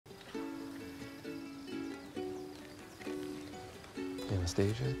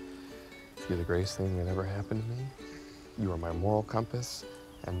Anastasia, you're the greatest thing that ever happened to me. You are my moral compass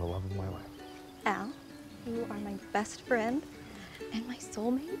and the love of my life. Al, you are my best friend and my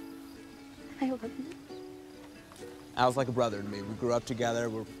soulmate. I love you. Al's like a brother to me. We grew up together.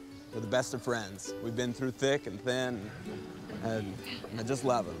 We're the best of friends. We've been through thick and thin, and I just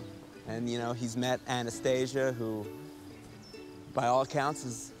love him. And, you know, he's met Anastasia, who, by all accounts,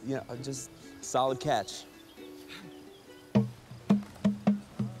 is, you know, just a solid catch.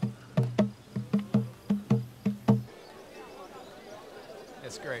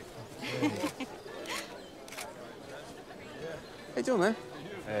 It's great. How you doing, man?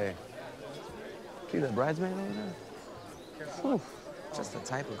 Hey. See that bridesmaid over there? Whew. Just the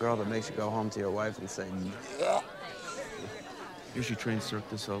type of girl that makes you go home to your wife and say, yeah. Here she trained Cirque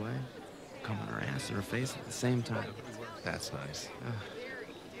du Soleil. Come on her ass and her face at the same time. That's nice.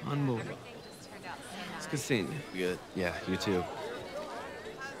 Unbelievable. It's good seeing you. Good. Yeah, you too.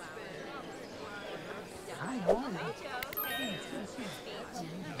 Hi, how are you?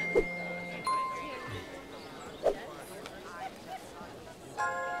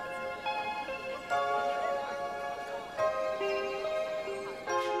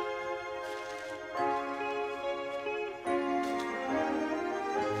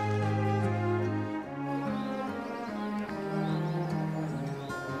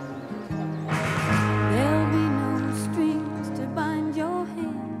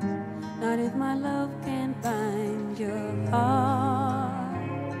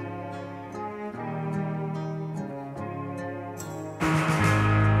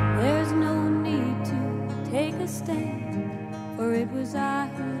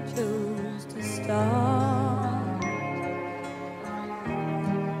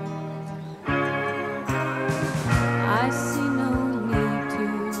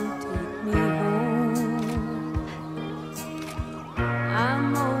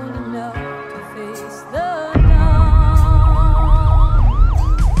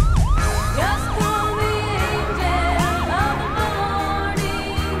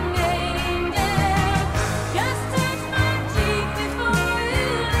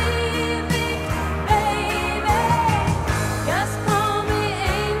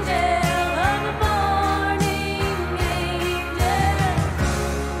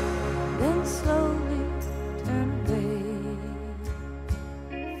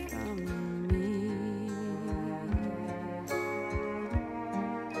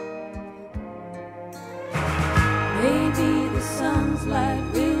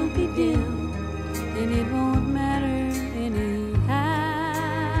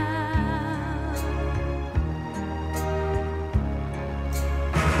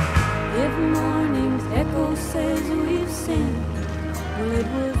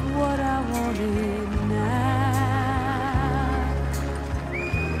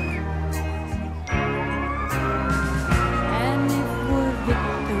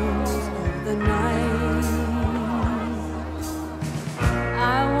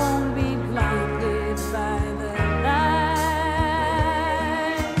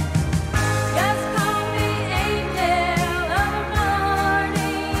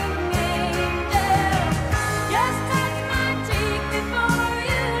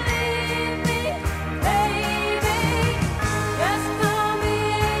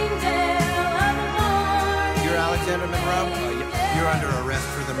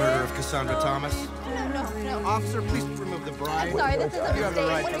 Officer, please remove the bride. I'm sorry, this is a mistake. You have the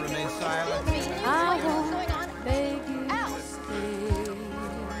right to remain silent. I won't beg you to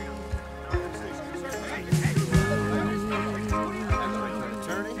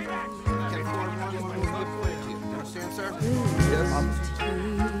Attorney, can afford one more you. You understand, sir?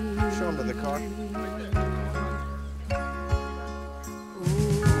 Yes. Show him to the car.